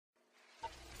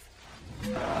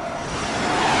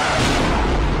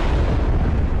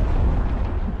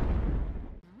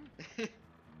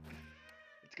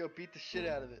shit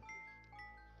out of it.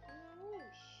 Oh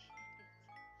shit.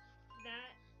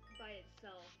 That by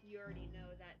itself, you already know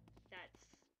that's.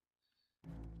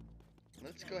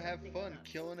 Let's go have fun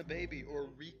killing a baby, or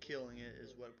re-killing it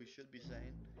is what we should be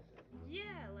saying.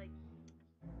 Yeah, like,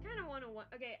 kind of want to.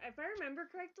 Okay, if I remember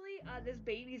correctly, this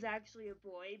baby's actually a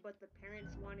boy, but the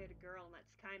parents wanted a girl, and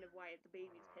that's kind of why the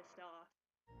baby's pissed off.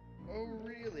 Oh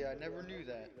really? I never knew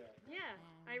that. Yeah,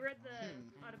 I read the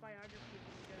autobiography of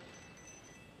the ghost.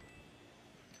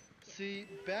 See,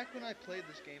 back when I played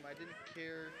this game, I didn't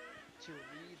care to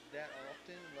read that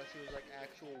often unless it was like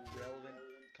actual relevant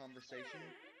conversation.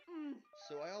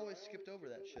 So I always skipped over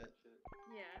that shit.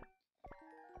 Yeah.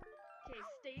 Okay,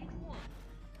 stage 1.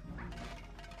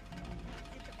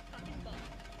 Get the fucking ball.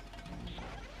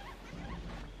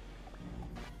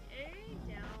 A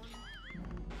down.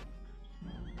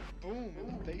 Boom in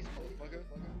the face, motherfucker.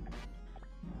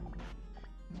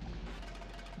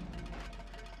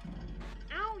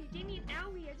 Ow, you gave me an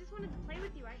owie. I just wanted to play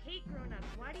with you. I hate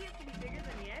grown-ups. Why do you have to be bigger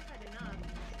than me? I've had enough.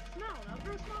 Small, I'll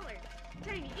grow smaller.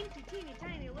 Tiny, inky, teeny,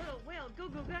 tiny, little whale. Go,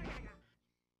 go, gaga, gaga.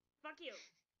 Fuck you.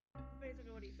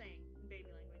 Basically what he's saying in baby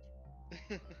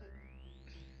language.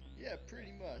 Yeah,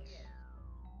 pretty much.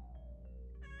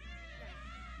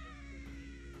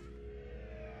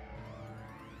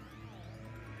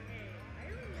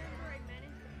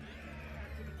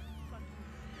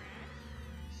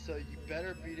 So you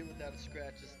better beat it without a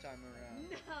scratch this time around.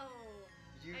 No!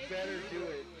 You better do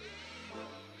it.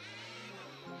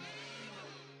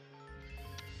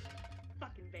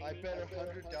 Fucking baby. I bet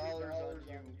 $100 on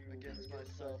you against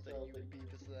myself that you would beat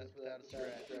this without a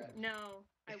scratch. No,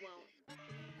 I won't.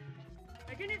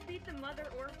 I couldn't beat the mother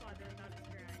or father without a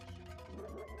scratch.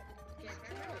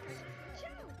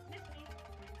 Miss me.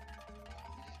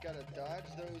 You just gotta dodge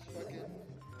those fucking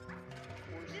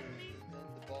horses and then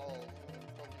the balls.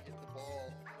 Fucking hit the ball.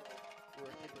 Or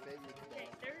hit the baby with the ball. Okay,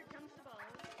 there comes the ball.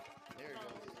 There it goes.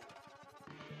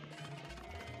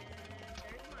 And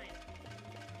there's mine.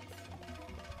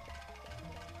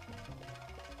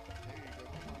 There you go,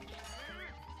 come on.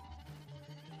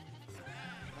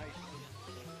 Nice.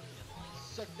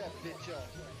 Suck that bitch up.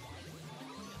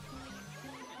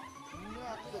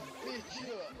 Knock the bitch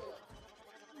up.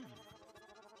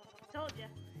 Told ya.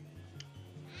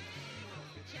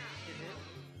 Get hit?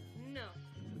 No.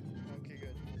 Okay,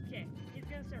 good. Okay, he's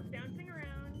gonna start bouncing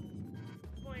around.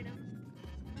 Avoid him.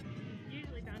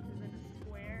 Usually bounces in a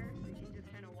square, so you can just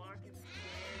kind of walk in the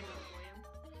square and avoid him.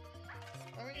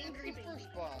 I mean, it's the first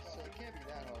boss, so it can't be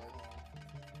that hard.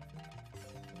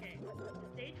 Okay,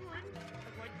 stage 1,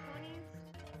 avoid the ponies.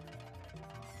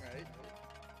 Right.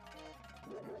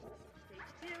 Stage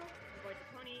 2, avoid the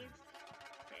ponies.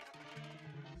 Okay.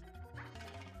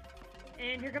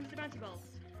 And here comes the bouncy balls.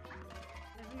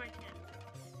 This is my chance.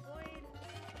 Avoid.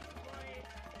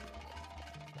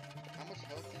 How much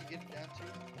health did you get it down to?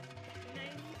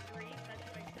 93, that's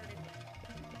what I started with.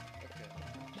 Okay.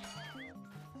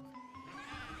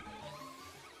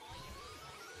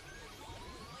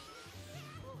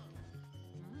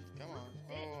 Come on.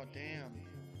 Oh, damn.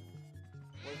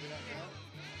 What is it at now?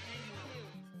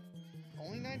 92.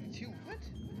 Only 92? What?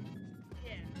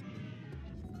 Yeah.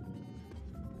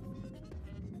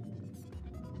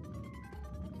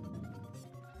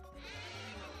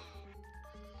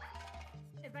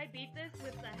 If I beat this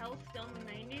with the health still in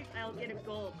the 90s, I'll get a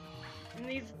gold. And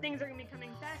these things are going to be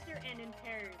coming faster and in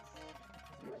pairs.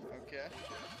 Okay.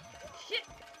 Shit!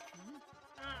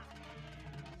 Ah.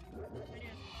 I knew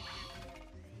it.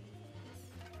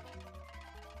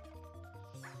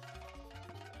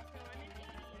 So I'm in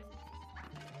 80s.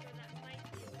 So that might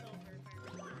be a silver if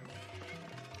I remember.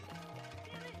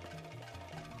 Damn it!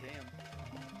 Damn.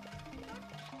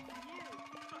 Fuck you!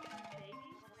 Fuck, baby.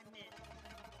 I missed.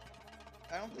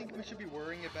 I don't think we should be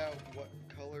worrying about what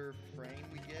color frame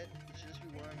we get. We should just be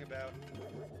worrying about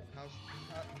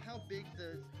how big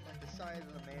the size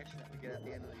of the mansion that we get at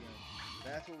the end of the game.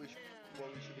 That's what we should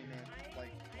be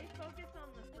like. I focus on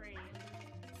the frame.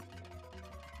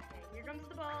 Okay, here comes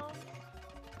the ball.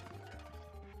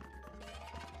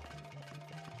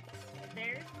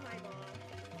 There's my ball.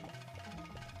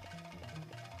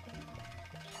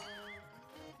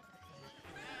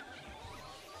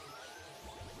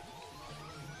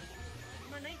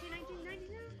 Come on,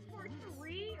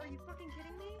 43? Are you fucking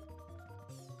kidding me?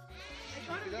 I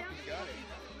got him down to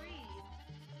 43.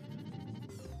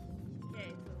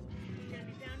 Okay, so he's gonna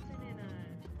be bouncing in a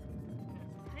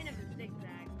kind of a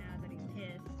zigzag now that he's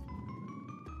pissed.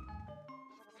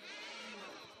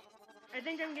 I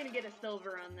think I'm gonna get a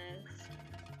silver on this.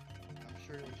 I'm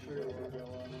sure you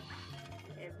will.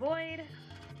 Okay, void.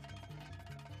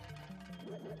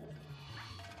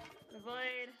 The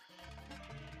void.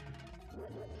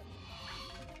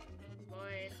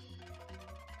 Void.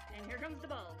 And here comes the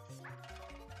balls.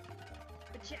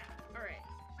 Pacha! Alright.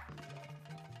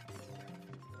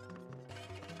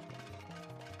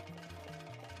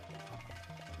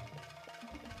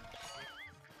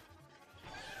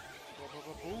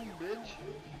 Boom, bitch.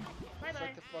 Bye bye.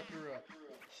 Suck the fucker up.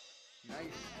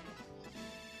 Nice.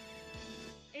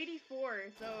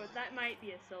 84, so that might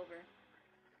be a silver.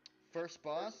 First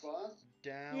boss,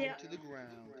 down Yep. to the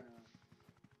ground.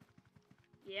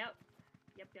 Yep.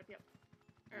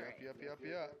 Alright. Yep.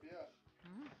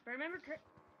 If I remember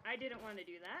I didn't want to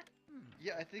do that.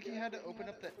 Yeah, I think you had to open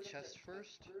up that chest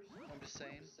first. I'm just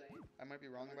saying. I might be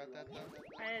wrong about that though.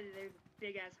 There's a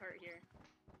big ass heart here.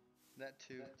 That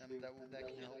too. That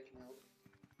can help.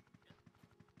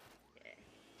 Okay.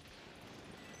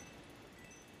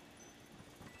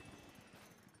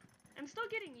 I'm still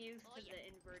getting used to the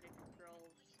inverted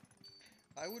controls.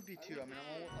 I would be too. I mean,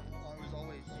 I was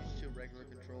always used to regular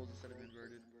controls instead of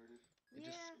inverted. It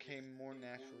just came more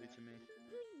naturally to me.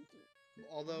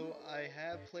 Although I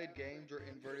have played games where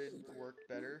inverted worked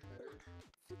better.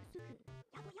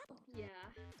 Yeah.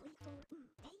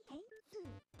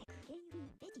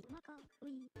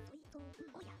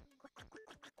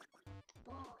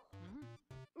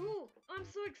 Ooh, I'm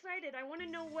so excited. I want to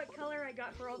know what color I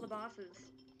got for all the bosses.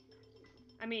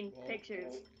 I mean, Well,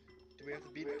 pictures. Do we have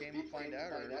to beat the game to find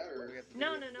out, or do we have to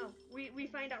No. We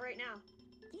find out right now.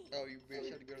 Oh, we just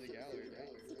have to go to the gallery,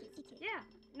 right? Yeah.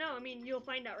 No, I mean, you'll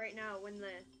find out right now when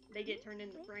they get turned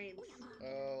into frames.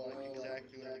 Oh, like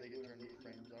exactly whenever they get turned into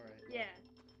frames. All right. Yeah.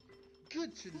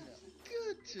 Good to know.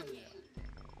 Good to know.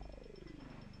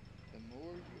 The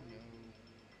more you know.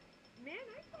 Man,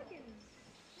 I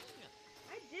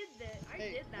did that.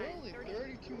 Hey, did that we're only in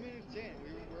 32 minutes in.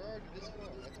 We're already this far.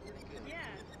 That's pretty good.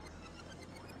 Yeah.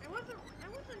 I wasn't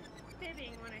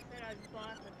fibbing when I said I was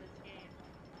boss at this game.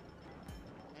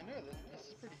 I know that this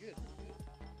is pretty good.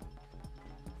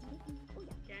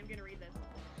 Okay, I'm gonna read this.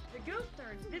 The ghosts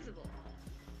are invisible,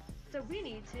 so we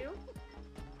need to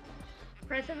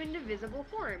press them into visible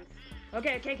forms.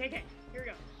 Okay. Here we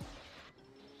go.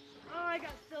 Oh, I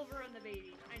got silver on the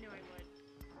baby. I knew I would.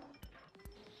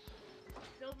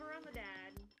 Silver on the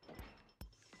dad.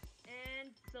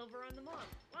 And silver on the mom.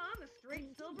 Well, I'm a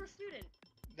straight silver student.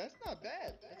 That's not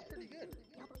bad. That's pretty good.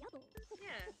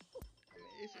 Yeah.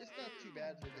 It's not too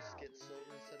bad to just get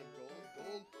silver instead of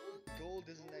gold. Gold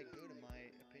isn't that good in my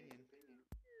opinion.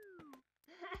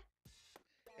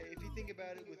 Hey, if you think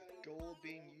about it, with gold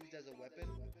being used as a weapon,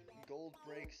 gold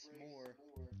breaks more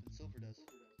than silver does.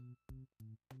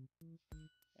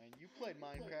 And you played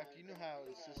Minecraft, you know how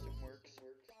the system works.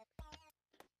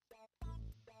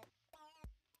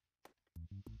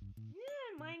 Yeah,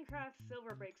 in Minecraft,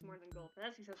 silver breaks more than gold, but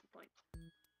that's besides the point.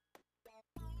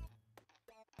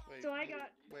 Wait, So I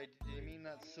got... Wait, did you mean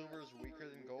that silver is weaker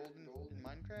than gold in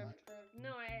Minecraft?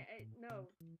 No, no.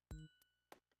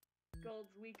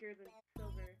 Gold's weaker than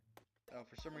silver. Oh,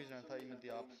 for some reason I thought you meant the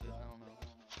opposite. I don't know.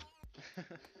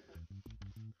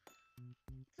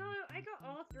 So I got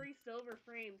all 3 silver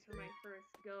frames for my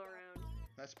first go around.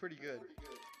 That's pretty good.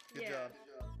 Good job.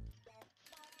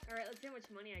 Alright, let's see how much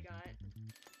money I got.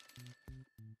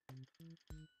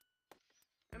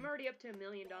 I'm already up to $1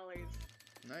 million.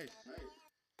 Nice.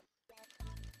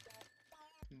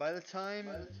 By the time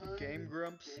Game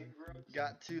Grumps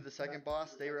got to the second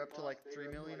boss, they were up to like 3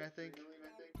 million, I think.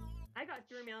 I got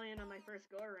 3 million on my first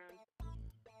go around.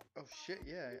 Oh shit,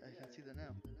 yeah, I can see that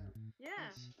now. Yeah.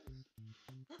 Nice.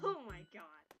 Oh my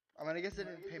god. I mean, I guess I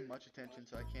didn't pay much attention,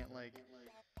 so I can't like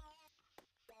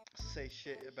say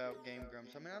shit about Game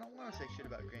Grumps. I mean, I don't want to say shit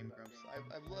about Game Grumps.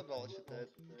 I've loved all the shit that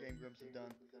Game Grumps have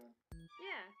done.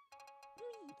 Yeah.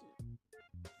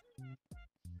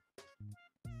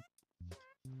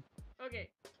 Okay.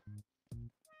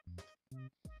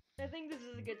 I think this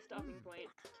is a good stopping point.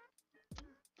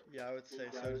 Yeah, I would say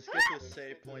so. Just get to a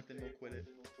save point, then we'll quit it.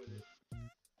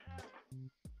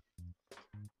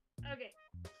 Okay.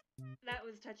 That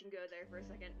was touch and go there for a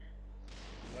second.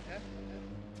 What happened?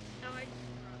 Oh,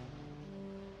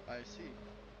 I see.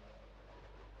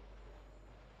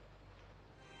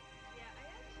 yeah, I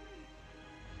actually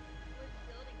was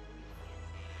building Luigi.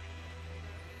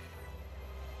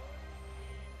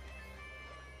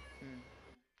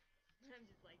 I'm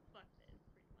just like, fuck this,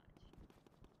 pretty much.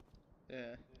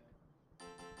 Yeah.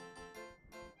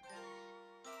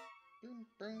 Boom,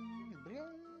 boom,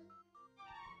 boom.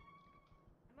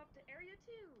 I'm up to area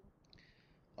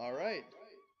 2. Alright.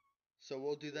 So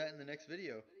we'll do that in the next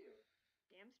video.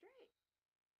 Damn straight.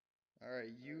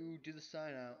 Alright, you do the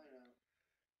sign out.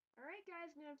 Alright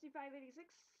guys, NewlifeOP 586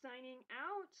 signing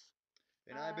out.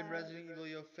 And I've been Resident Evil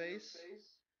Yo Face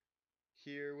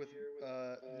here with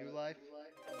New Life.